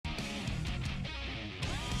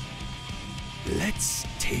Let's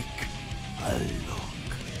take a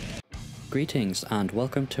look. Greetings and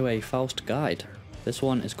welcome to a Faust guide. This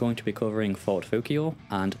one is going to be covering Forward Fukyo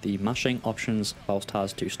and the mashing options Faust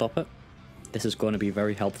has to stop it. This is going to be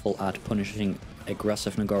very helpful at punishing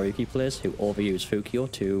aggressive Nago players who overuse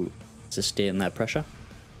Fukyo to sustain their pressure.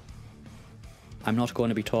 I'm not going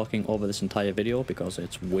to be talking over this entire video because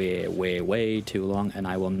it's way too long, and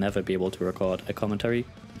I will never be able to record a commentary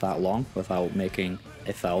that long without making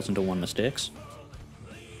 1001 mistakes.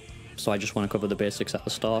 So I just want to cover the basics at the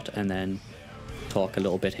start and then talk a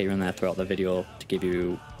little bit here and there throughout the video to give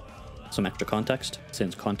you some extra context,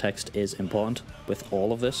 since context is important with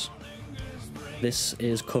all of this. This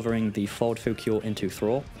is covering the Forward Fukyo into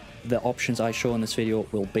throw. The options I show in this video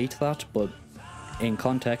will beat that, but in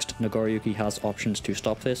context, Nago has options to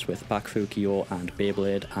stop this with back Fukyo and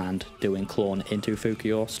Beyblade and doing clone into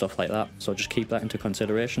Fukyo, stuff like that. So just keep that into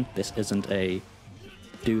consideration. This isn't a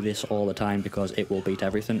do this all the time because it will beat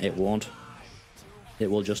everything. It won't.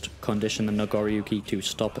 It will just condition the Nago to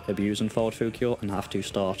stop abusing Forward Fukyo and have to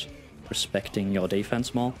start respecting your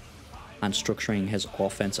defense more and structuring his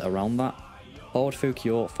offense around that. Forward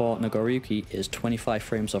Fukyo for Nago is 25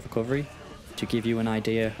 frames of recovery. To give you an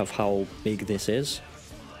idea of how big this is,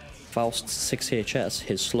 Faust's 6HS,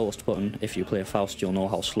 his slowest button, if you play Faust you'll know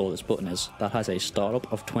how slow this button is, that has a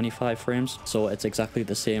startup of 25 frames, so it's exactly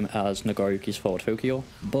the same as Nago's Forward Fukyo.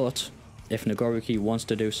 But if Nago wants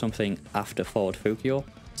to do something after Forward Fukyo,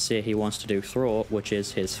 say he wants to do throw, which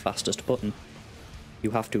is his fastest button,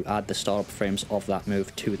 you have to add the startup frames of that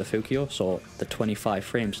move to the Fukyo, so the 25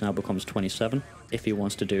 frames now becomes 27. If he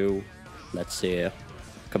wants to do, let's say,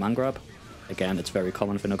 command grab, again, it's very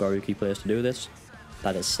common for Nago players to do this.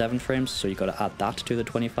 That is 7 frames, so you got to add that to the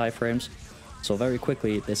 25 frames. So very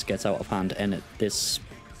quickly, this gets out of hand, and this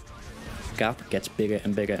gap gets bigger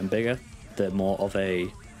and bigger and bigger, the more of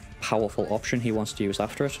a powerful option he wants to use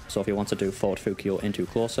after it. So if he wants to do Forward Fukyo into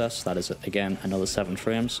close-s, that is, again, another 7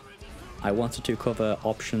 frames. I wanted to cover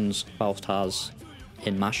options Faust has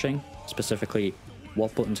in mashing, specifically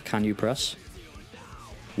what buttons can you press,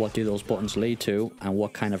 what do those buttons lead to, and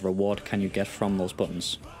what kind of reward can you get from those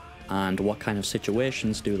buttons, and what kind of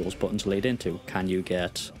situations do those buttons lead into. Can you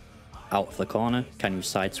get out of the corner? Can you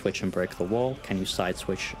side switch and break the wall? Can you side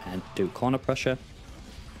switch and do corner pressure?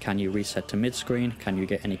 Can you reset to mid screen? Can you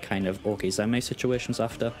get any kind of okizeme situations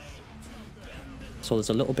after? So there's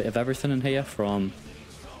a little bit of everything in here, from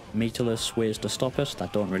meterless ways to stop it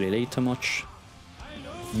that don't really lead to much,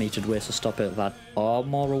 metered ways to stop it that are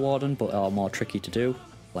more rewarding but are more tricky to do,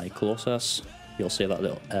 like close-s. You'll see that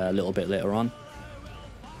a little bit later on,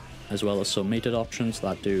 as well as some metered options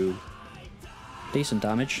that do decent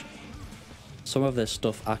damage. Some of this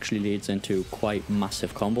stuff actually leads into quite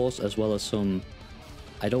massive combos, as well as some,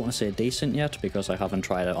 I don't want to say decent yet because I haven't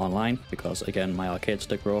tried it online because again my arcade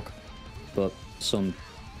stick broke, but some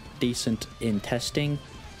decent in testing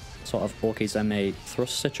sort of okizeme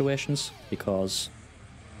thrust situations, because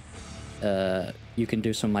you can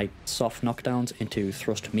do some like soft knockdowns into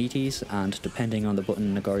thrust meaties, and depending on the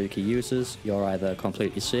button Nago uses, you're either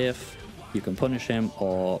completely safe, you can punish him,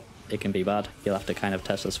 or it can be bad. You'll have to kind of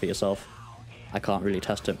test this for yourself. I can't really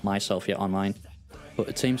test it myself yet online, but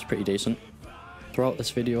it seems pretty decent. Throughout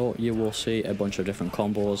this video you will see a bunch of different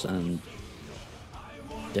combos and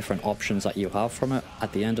different options that you have from it.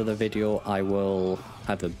 At the end of the video I will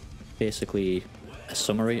have basically a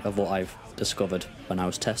summary of what I've discovered when I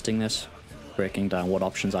was testing this, breaking down what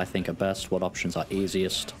options I think are best, what options are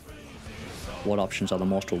easiest, what options are the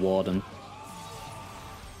most rewarding,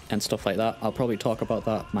 and stuff like that. I'll probably talk about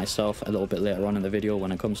that myself a little bit later on in the video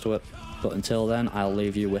when it comes to it, but until then I'll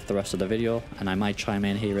leave you with the rest of the video, and I might chime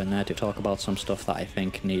in here and there to talk about some stuff that I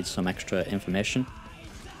think needs some extra information.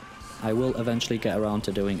 I will eventually get around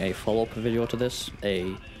to doing a follow-up video to this,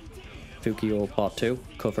 a Fukyo Part 2,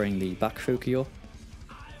 covering the back Fukyo,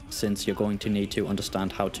 since you're going to need to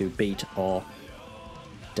understand how to beat or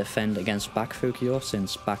defend against back Fukyo,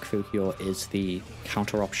 since back Fukyo is the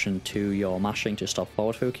counter option to your mashing to stop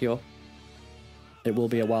Forward Fukyo. It will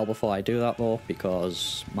be a while before I do that though,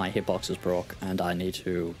 because my hitbox is broke and I need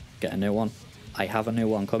to get a new one. I have a new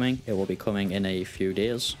one coming, it will be coming in a few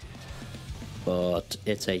days, but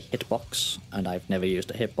it's a hitbox and I've never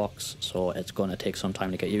used a hitbox, so it's going to take some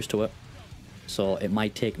time to get used to it. So it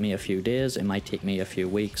might take me a few days, it might take me a few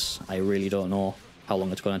weeks. I really don't know how long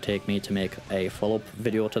it's going to take me to make a follow-up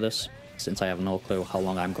video to this, since I have no clue how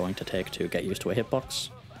long I'm going to take to get used to a hitbox.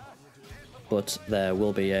 But there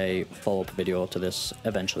will be a follow-up video to this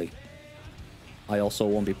eventually. I also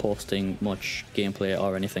won't be posting much gameplay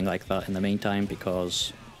or anything like that in the meantime,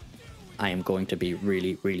 because I am going to be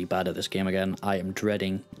really, really bad at this game again. I am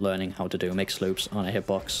dreading learning how to do mixed loops on a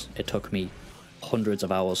hitbox. It took me hundreds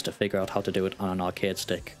of hours to figure out how to do it on an arcade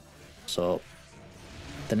stick. So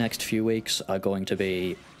the next few weeks are going to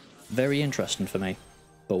be very interesting for me.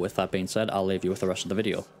 But with that being said, I'll leave you with the rest of the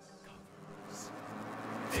video.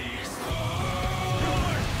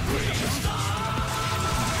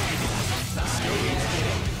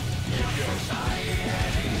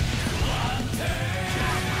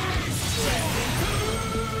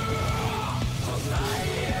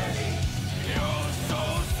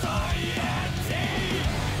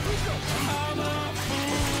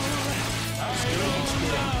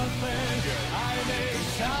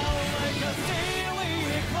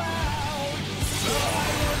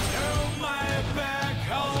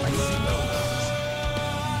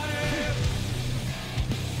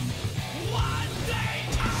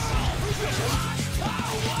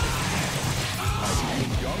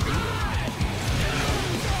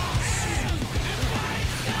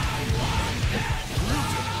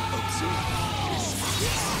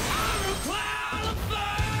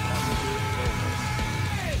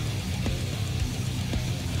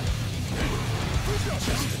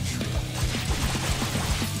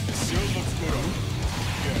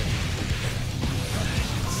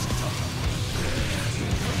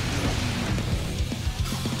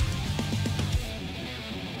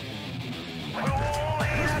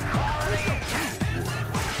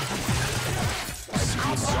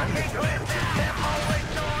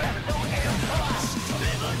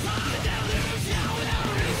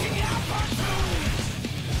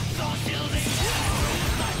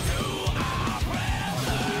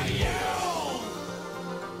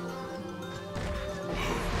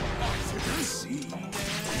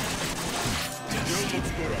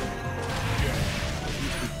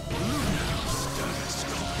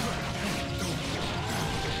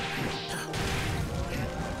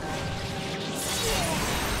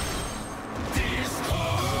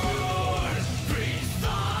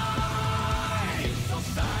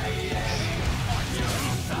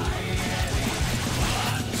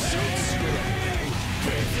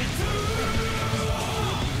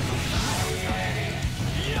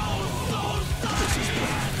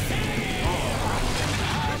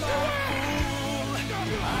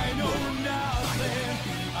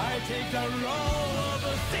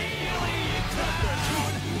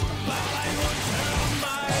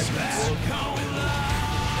 Fukyo!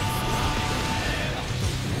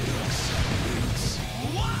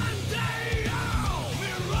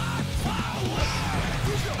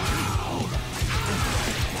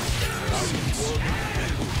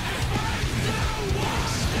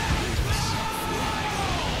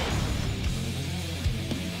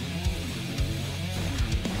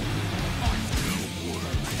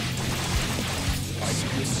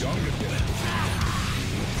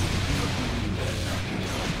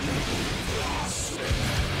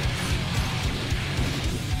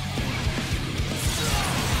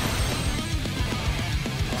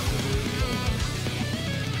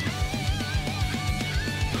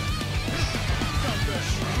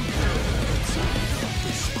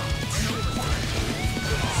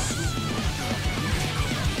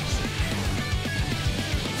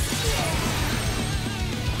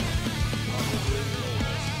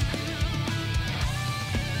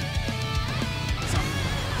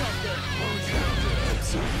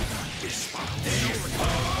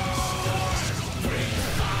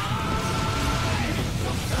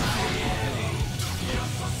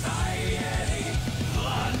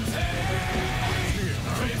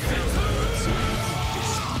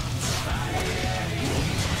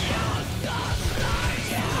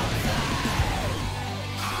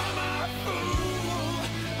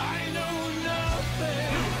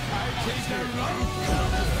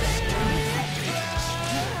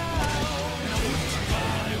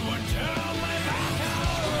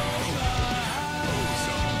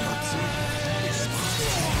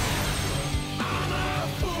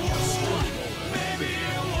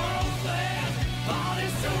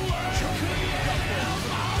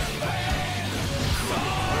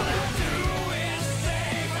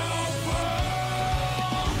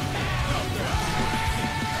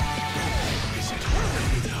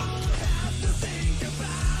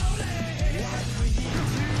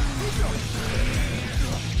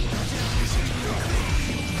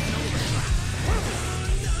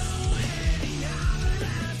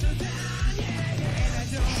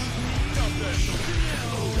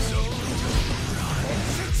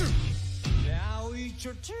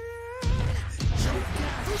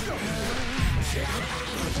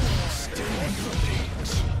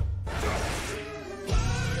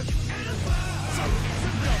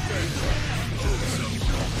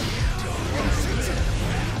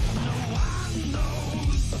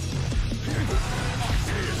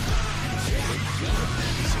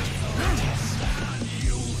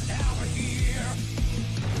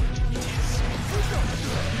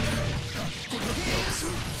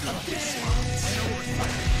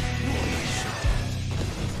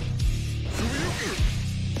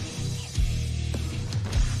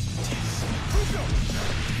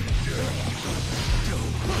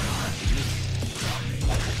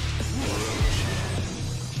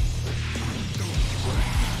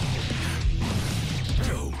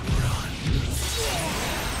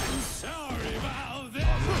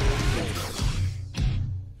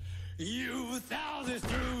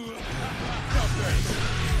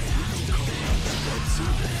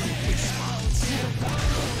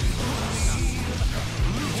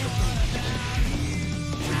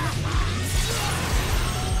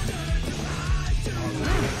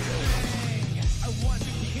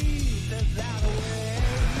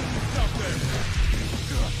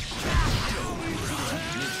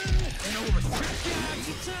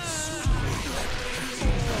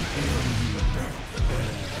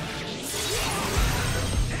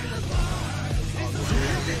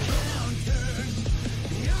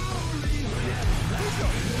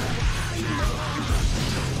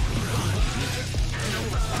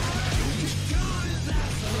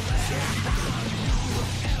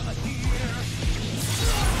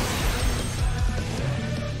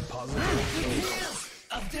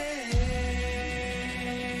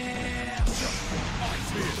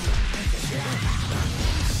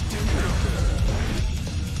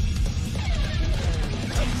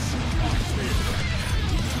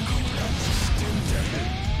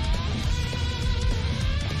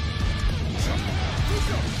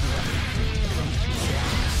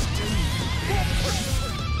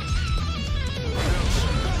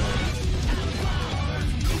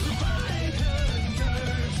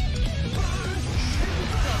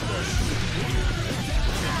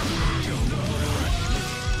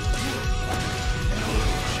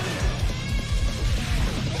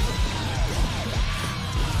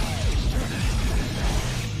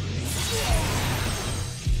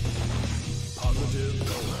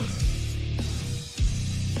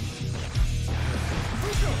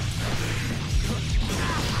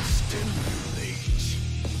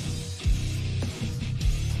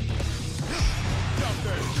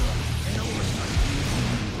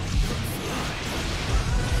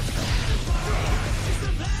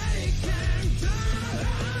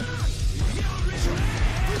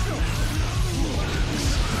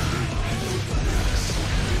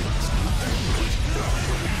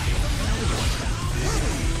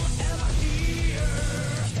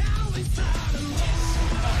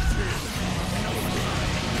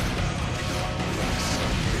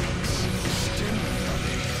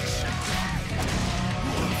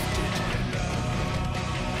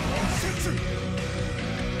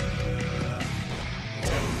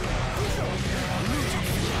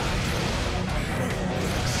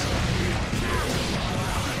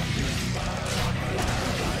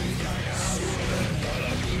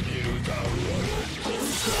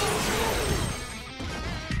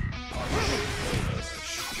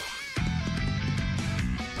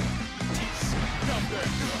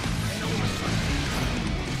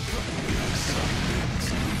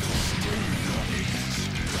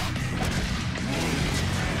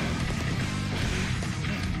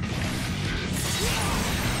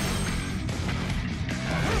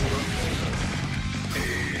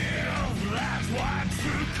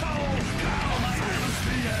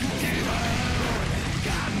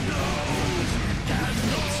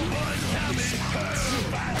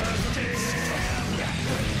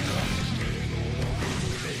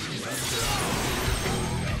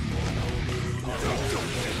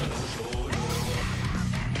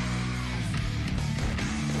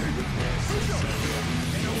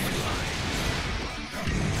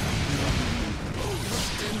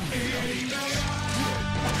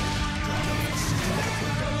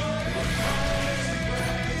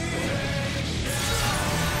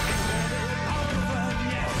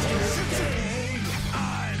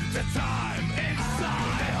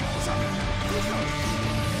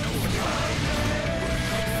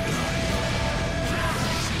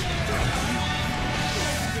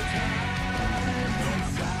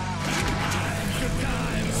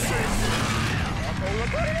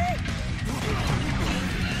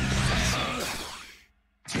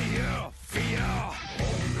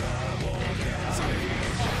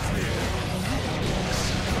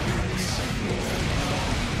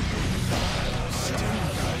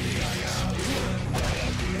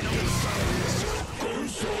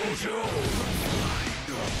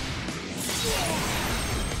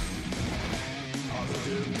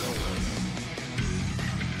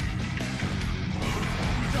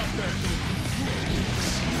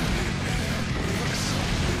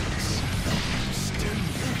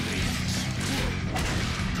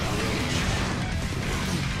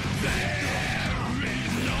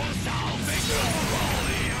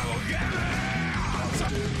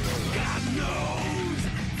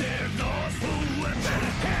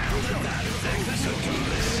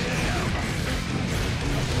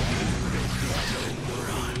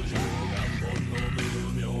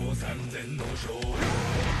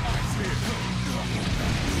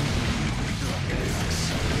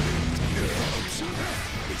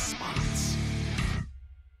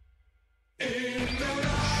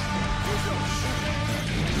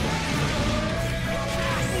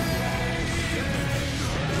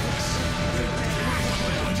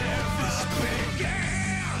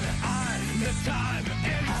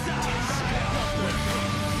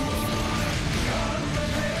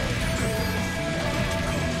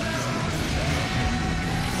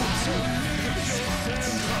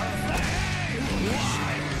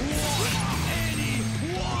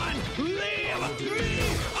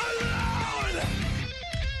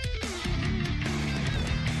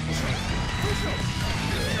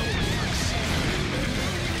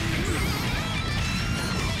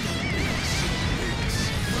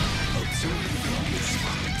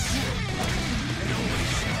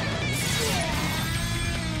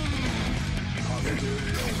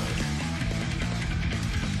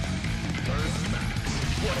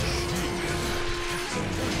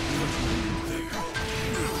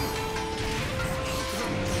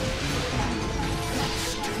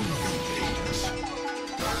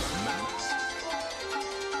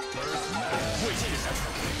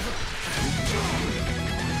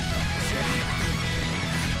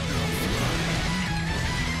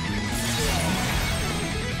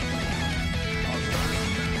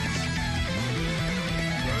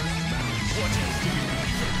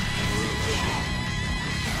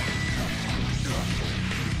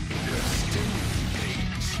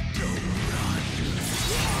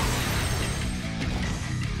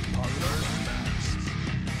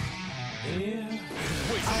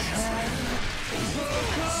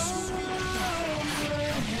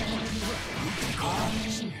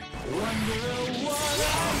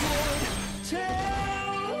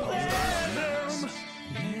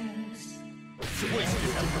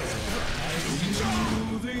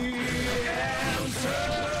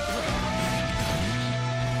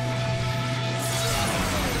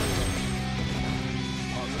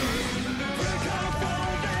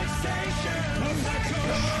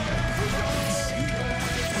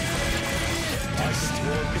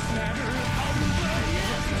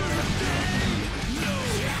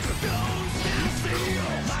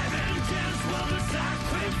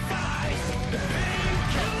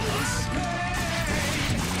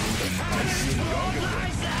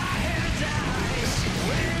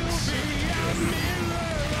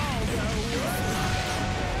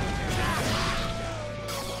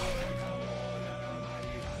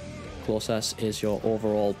 Close is your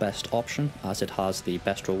overall best option, as it has the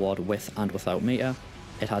best reward with and without meter.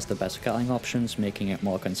 It has the best scaling options, making it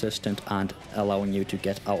more consistent and allowing you to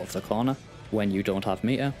get out of the corner when you don't have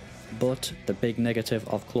meter. But the big negative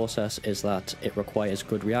of Close is that it requires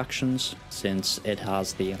good reactions, since it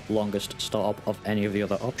has the longest startup of any of the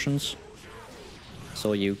other options.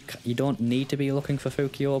 So you don't need to be looking for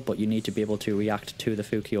Fukyo, but you need to be able to react to the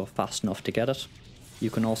Fukyo fast enough to get it. You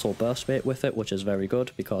can also burst bait with it, which is very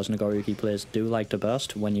good, because Nagoriyuki players do like to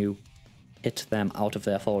burst when you hit them out of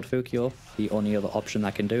their forward Fukyo. The only other option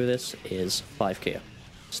that can do this is 5k.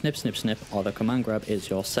 Snip Snip Snip or the command grab is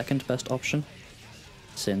your second best option,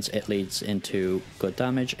 since it leads into good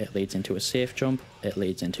damage, it leads into a safe jump, it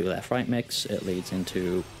leads into left right mix, it leads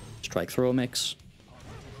into strike throw mix.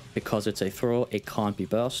 Because it's a throw, it can't be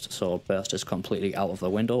burst, so burst is completely out of the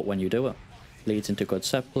window when you do it. Leads into good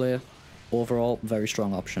set play. Overall, very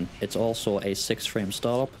strong option. It's also a 6-frame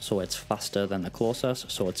startup, so it's faster than the Close,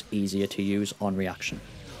 so it's easier to use on reaction.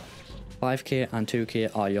 5k and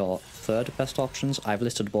 2k are your third best options. I've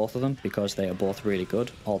listed both of them because they are both really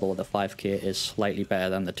good, although the 5k is slightly better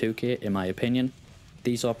than the 2k in my opinion.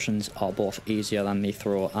 These options are both easier than the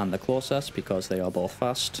throw and the Close because they are both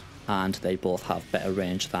fast, and they both have better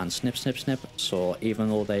range than Snip Snip Snip, so even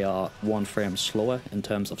though they are 1 frame slower in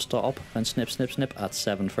terms of startup than Snip Snip Snip at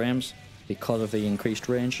 7 frames, because of the increased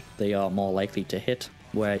range, they are more likely to hit,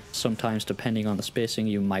 where sometimes depending on the spacing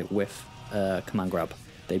you might whiff command grab.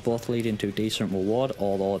 They both lead into decent reward,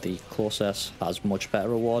 although the Close has much better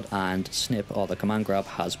reward and Snip or the command grab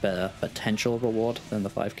has better potential reward than the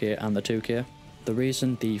 5k and the 2k. The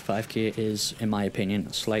reason the 5k is, in my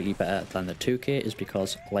opinion, slightly better than the 2k is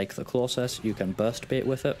because, like the Close, you can burst bait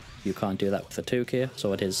with it. You can't do that with the 2k,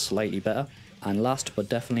 so it is slightly better. And last but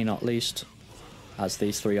definitely not least, as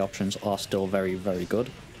these three options are still very, very good,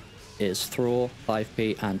 is Throw,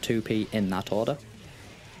 5p and 2p in that order.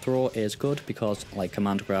 Throw is good because, like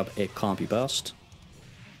command grab, it can't be burst,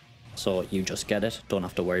 so you just get it, don't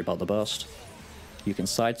have to worry about the burst. You can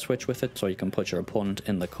side switch with it, so you can put your opponent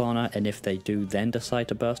in the corner, and if they do then decide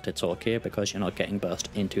to burst, it's okay because you're not getting burst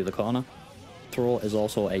into the corner. Throw is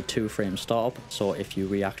also a 2-frame startup, so if you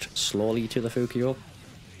react slowly to the Fukyo,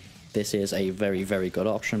 this is a very, very good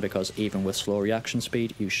option because even with slow reaction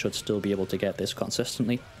speed, you should still be able to get this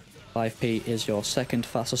consistently. 5p is your second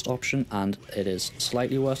fastest option, and it is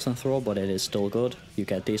slightly worse than Throw, but it is still good. You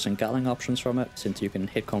get decent galling options from it, since you can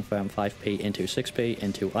hit confirm 5p into 6p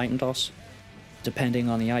into item toss. Depending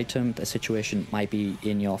on the item, the situation might be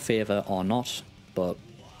in your favour or not, but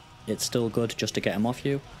it's still good just to get them off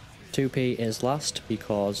you. 2p is last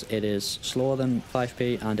because it is slower than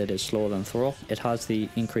 5p and it is slower than Throw. It has the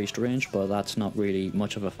increased range, but that's not really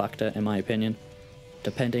much of a factor in my opinion.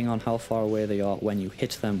 Depending on how far away they are when you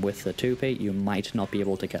hit them with the 2p, you might not be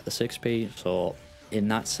able to get the 6p, so in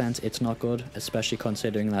that sense it's not good, especially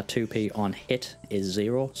considering that 2p on hit is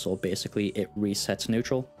 0, so basically it resets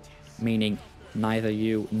neutral, meaning neither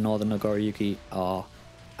you nor the Nagoriyuki are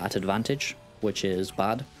at advantage, which is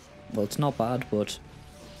bad. Well, it's not bad, but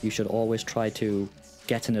you should always try to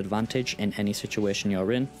get an advantage in any situation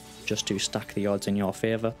you're in, just to stack the odds in your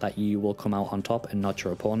favour that you will come out on top and not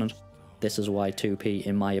your opponent. This is why 2p,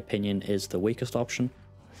 in my opinion, is the weakest option.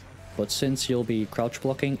 But since you'll be crouch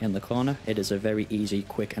blocking in the corner, it is a very easy,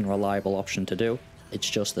 quick and reliable option to do. It's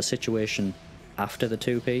just the situation after the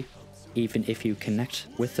 2p, even if you connect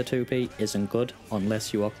with the 2p, isn't good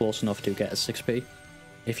unless you are close enough to get a 6p.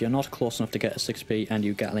 If you're not close enough to get a 6p and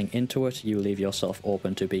you gatling into it, you leave yourself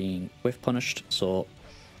open to being whiff punished, so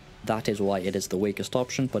that is why it is the weakest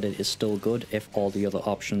option, but it is still good if all the other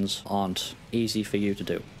options aren't easy for you to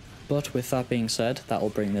do. But with that being said, that will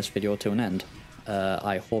bring this video to an end.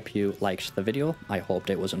 I hope you liked the video, I hoped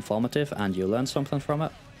it was informative and you learned something from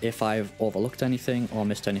it. If I've overlooked anything or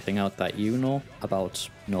missed anything out that you know about,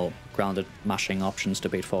 grounded mashing options to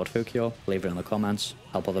beat Forward Fukyo, leave it in the comments,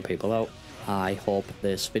 help other people out. I hope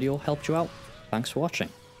this video helped you out. Thanks for watching.